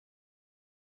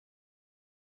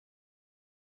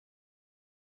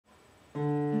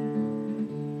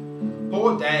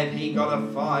Poor Dad, he got a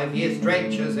 5-year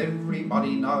stretch, as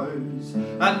everybody knows,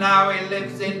 and now he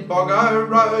lives in Boggo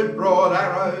Road, broad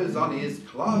arrows on his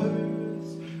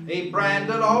clothes. He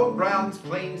branded old Brown's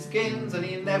clean skins, and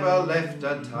he never left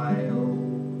a tail.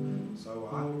 So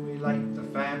I'll relate the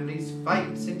family's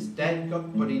fate since Dad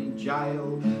got put in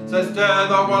jail. So stir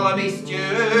the wallaby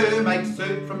stew, make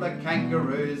soup from the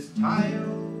kangaroo's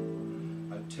tail.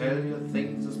 I tell you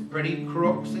things is pretty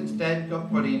crook since Dad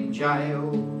got put in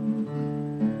jail.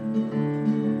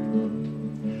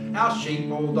 Our sheep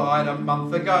all died a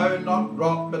month ago, not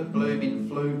rot but blooming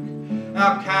fluke.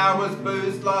 Our cow was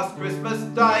boozed last Christmas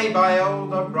Day by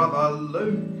older brother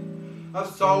Luke. I've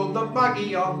sold the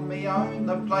buggy on me own,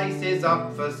 the place is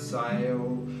up for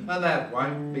sale, and that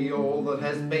won't be all that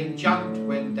has been junked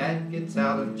when Dad gets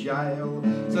out of jail.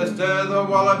 So stir the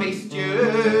wallaby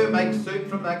stew, make soup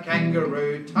from the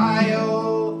kangaroo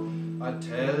tail. I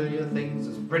tell you things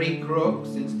is pretty crook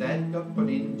since Dad got put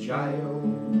in jail.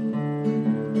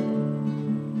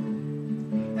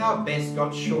 Our Bess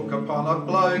got shook upon a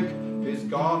bloke who's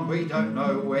gone we don't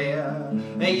know where.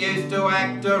 He used to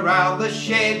act around the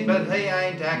shed, but he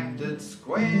ain't acted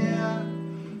square.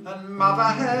 And Mother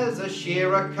has a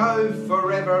shearer cove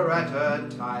forever at her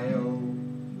tail.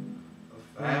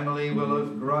 The family will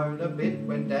have grown a bit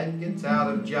when Dad gets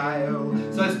out of jail.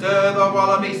 So stir the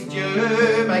wallaby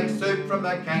stew, make soup from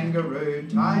the kangaroo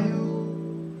tail.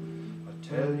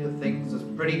 I tell you things is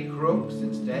pretty crook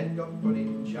since Dad got put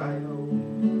in jail.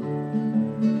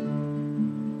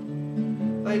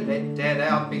 They let Dad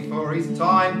out before his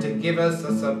time to give us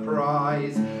a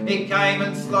surprise. He came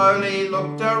and slowly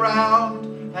looked around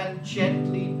and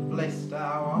gently blessed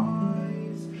our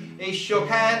eyes. He shook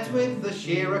hands with the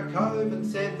shearer cove and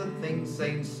said that things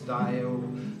seemed stale.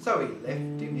 So he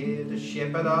left him here to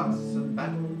shepherd us and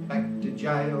battled back to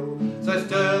jail. So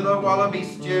stir the wallaby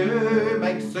stew,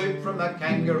 make soup from the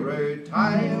kangaroo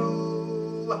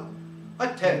tail. I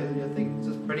tell you things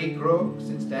is pretty crook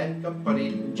since Dad got put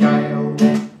in jail.